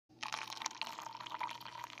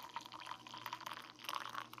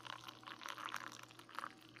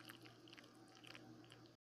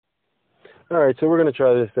All right, so we're going to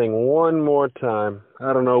try this thing one more time.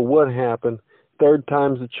 I don't know what happened. Third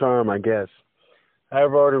time's the charm, I guess.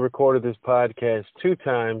 I've already recorded this podcast 2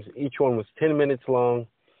 times. Each one was 10 minutes long.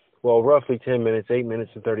 Well, roughly 10 minutes, 8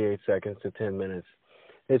 minutes and 38 seconds to 10 minutes.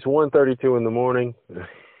 It's 1:32 in the morning.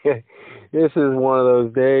 This is one of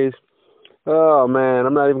those days. Oh, man,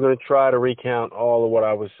 I'm not even going to try to recount all of what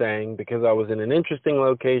I was saying because I was in an interesting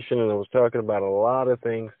location and I was talking about a lot of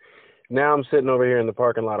things. Now I'm sitting over here in the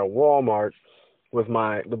parking lot of Walmart with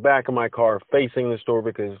the back of my car facing the store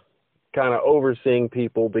because kind of overseeing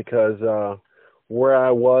people because where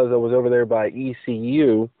I was over there by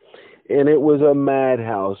ECU, and it was a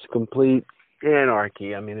madhouse, complete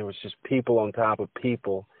anarchy. I mean, there was just people on top of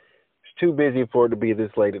people. It's too busy for it to be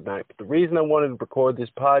this late at night. But the reason I wanted to record this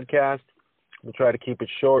podcast, we'll try to keep it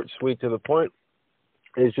short, sweet, to the point,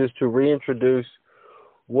 is just to reintroduce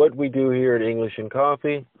what we do here at English and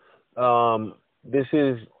Coffee. This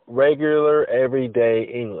is regular, everyday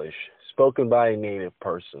English, spoken by a native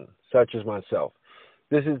person, such as myself.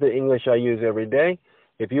 This is the English I use every day.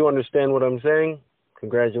 If you understand what I'm saying,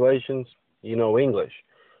 congratulations, you know English.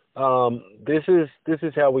 This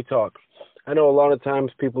is how we talk. I know a lot of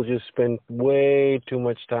times people just spend way too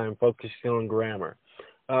much time focusing on grammar.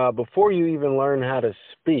 Before you even learn how to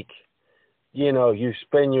speak, you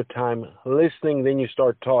spend your time listening, then you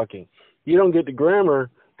start talking. You don't get to grammar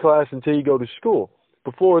class until you go to school.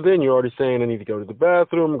 Before then, you're already saying, I need to go to the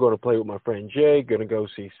bathroom, I'm going to play with my friend Jake, going to go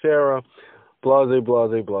see Sarah, blah, blah, blah,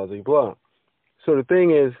 blah, blah. So the thing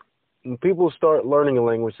is, when people start learning a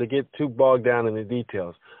language, they get too bogged down in the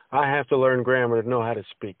details. I have to learn grammar to know how to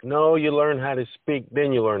speak. No, you learn how to speak,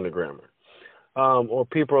 then you learn the grammar. Or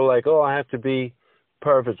people are like, oh, I have to be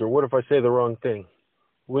perfect, or what if I say the wrong thing?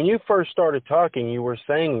 When you first started talking, you were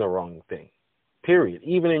saying the wrong thing, period,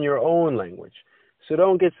 even in your own language. So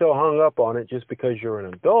don't get so hung up on it just because you're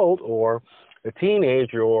an adult or a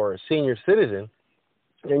teenager or a senior citizen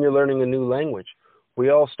and you're learning a new language. We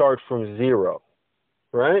all start from zero,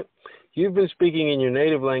 right? You've been speaking in your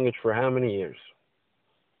native language for how many years?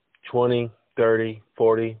 20, 30,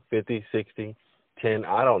 40, 50, 60, 10,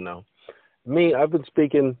 I don't know. Me, I've been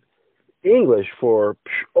speaking English for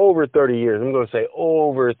over 30 years. I'm going to say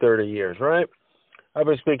over 30 years, right? I've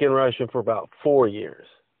been speaking Russian for about 4 years.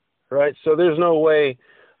 Right? So there's no way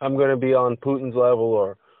I'm going to be on Putin's level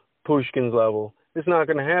or Pushkin's level. It's not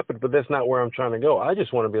going to happen, but that's not where I'm trying to go. I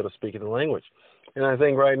just want to be able to speak in the language. And I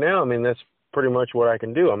think right now, that's pretty much what I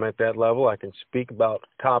can do. I'm at that level. I can speak about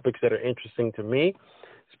topics that are interesting to me,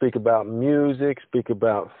 speak about music, speak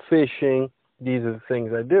about fishing. These are the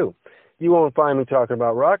things I do. You won't find me talking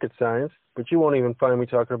about rocket science, but you won't even find me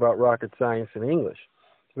talking about rocket science in English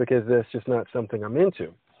because that's just not something I'm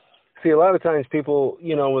into. See, a lot of times people,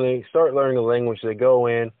 when they start learning a language, they go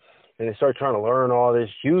in and they start trying to learn all this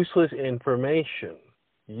useless information.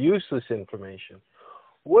 Useless information.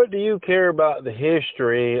 What do you care about the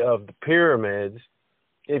history of the pyramids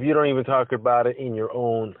if you don't even talk about it in your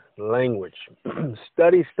own language?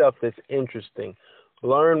 Study stuff that's interesting.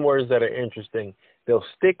 Learn words that are interesting. They'll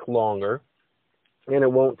stick longer, and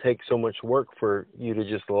it won't take so much work for you to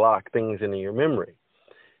just lock things into your memory.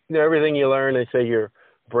 Everything you learn, they say your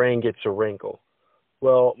brain gets a wrinkle.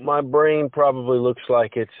 Well, my brain probably looks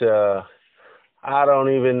like it's I don't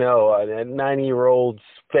even know, a 90-year-old's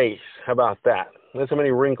face. How about that? That's how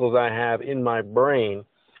many wrinkles I have in my brain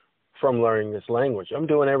from learning this language. I'm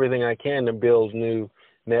doing everything I can to build new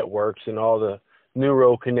networks and all the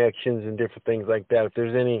neural connections and different things like that. If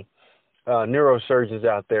there's any neurosurgeons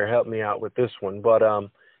out there, help me out with this one. But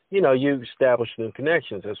you establish new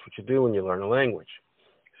connections. That's what you do when you learn a language.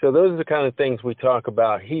 So those are the kind of things we talk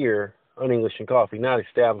about here on English and Coffee, not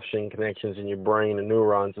establishing connections in your brain and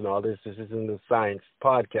neurons and all this. This isn't the science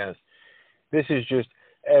podcast. This is just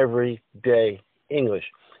everyday English.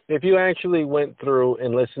 If you actually went through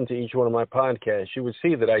and listened to each one of my podcasts, you would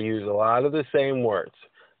see that I use a lot of the same words.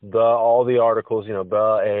 All the articles,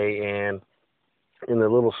 the, a, and the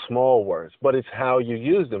little small words. But it's how you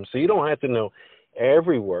use them. So you don't have to know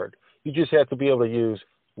every word. You just have to be able to use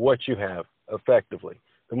what you have effectively.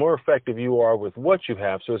 The more effective you are with what you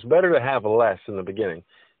have, so it's better to have less in the beginning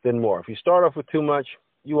than more. If you start off with too much,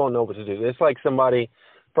 you won't know what to do. It's like somebody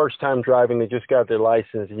first time driving, they just got their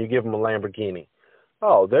license, and you give them a Lamborghini.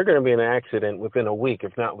 Oh, they're going to be in an accident within a week,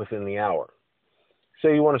 if not within the hour. So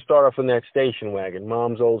you want to start off in that station wagon,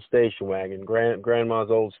 mom's old station wagon,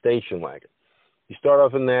 grandma's old station wagon. You start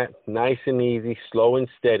off in that, nice and easy, slow and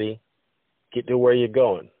steady, get to where you're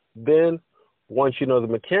going. Then, once you know the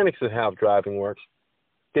mechanics of how driving works,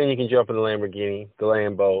 then you can jump in the Lamborghini, the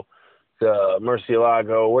Lambo, the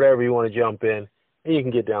Murcielago, whatever you want to jump in, and you can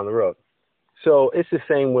get down the road. So it's the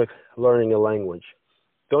same with learning a language.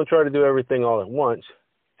 Don't try to do everything all at once.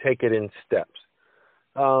 Take it in steps.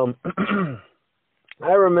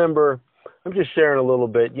 I remember, I'm just sharing a little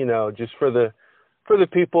bit, just for the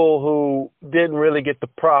people who didn't really get the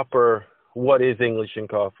proper what is English and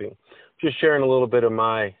coffee. Just sharing a little bit of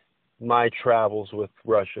my travels with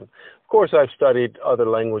Russian. Of course, I've studied other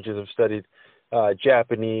languages. I've studied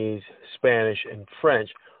Japanese, Spanish, and French,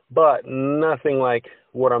 but nothing like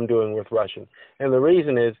what I'm doing with Russian. And the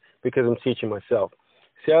reason is because I'm teaching myself.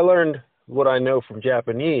 See, I learned what I know from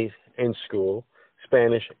Japanese in school,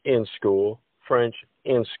 Spanish in school, French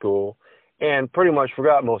in school, and pretty much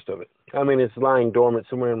forgot most of it. I mean, it's lying dormant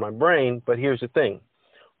somewhere in my brain, but here's the thing.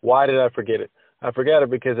 Why did I forget it? I forgot it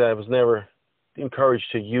because I was never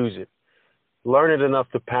encouraged to use it. Learn it enough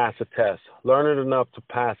to pass a test. Learn it enough to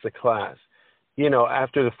pass a class.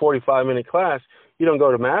 After the 45-minute class, you don't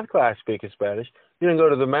go to math class speaking Spanish. You don't go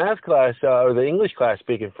to the math class or the English class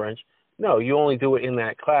speaking French. No, you only do it in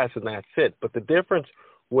that class and that's it. But the difference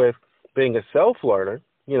with being a self-learner,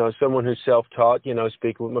 someone who's self-taught,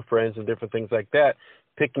 speaking with my friends and different things like that,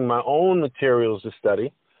 picking my own materials to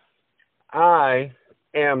study, I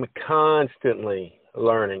am constantly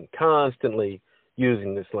learning, constantly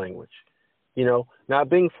using this language. Not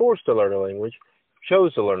being forced to learn a language,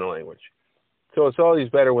 chose to learn a language. So it's always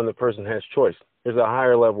better when the person has choice. There's a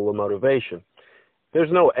higher level of motivation. There's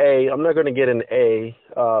no A. I'm not going to get an A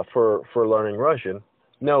for learning Russian.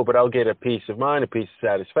 No, but I'll get a peace of mind, a peace of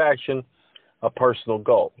satisfaction, a personal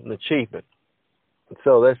goal, an achievement.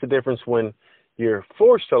 So that's the difference when you're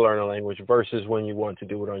forced to learn a language versus when you want to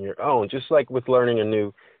do it on your own. Just like with learning a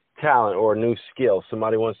new talent or a new skill.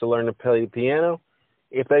 Somebody wants to learn to play the piano.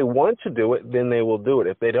 If they want to do it, then they will do it.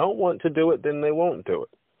 If they don't want to do it, then they won't do it.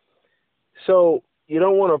 So you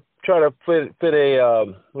don't want to try to fit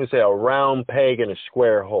a round peg in a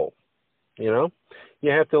square hole. You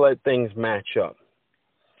have to let things match up.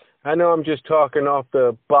 I know I'm just talking off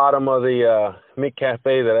the bottom of the McCafe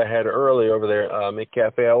that I had earlier over there.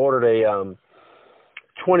 McCafe, I ordered a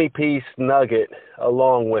 20-piece nugget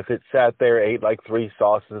along with it. Sat there, ate like 3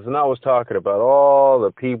 sauces, and I was talking about all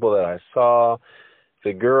the people that I saw,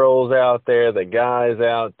 the girls out there, the guys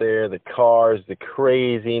out there, the cars, the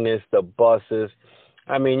craziness, the buses.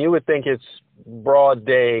 I mean, you would think it's broad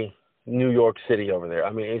day New York City over there.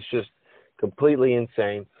 I mean, it's just completely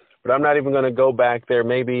insane. But I'm not even going to go back there.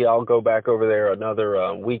 Maybe I'll go back over there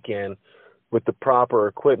another weekend with the proper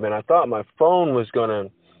equipment. I thought my phone was going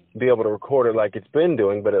to be able to record it like it's been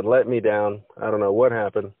doing, but it let me down. I don't know what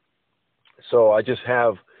happened. So I just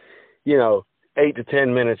have, 8 to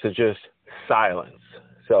 10 minutes of just silence.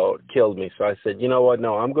 So it killed me. So I said, you know what?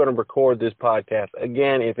 No, I'm going to record this podcast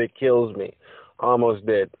again if it kills me. Almost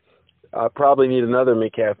did. I probably need another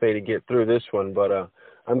McCafe to get through this one, but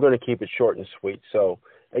I'm going to keep it short and sweet. So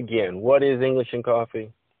again, what is English and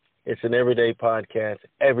Coffee? It's an everyday podcast,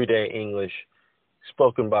 everyday English,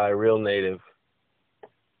 spoken by a real native.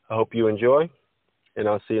 I hope you enjoy, and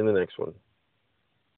I'll see you in the next one.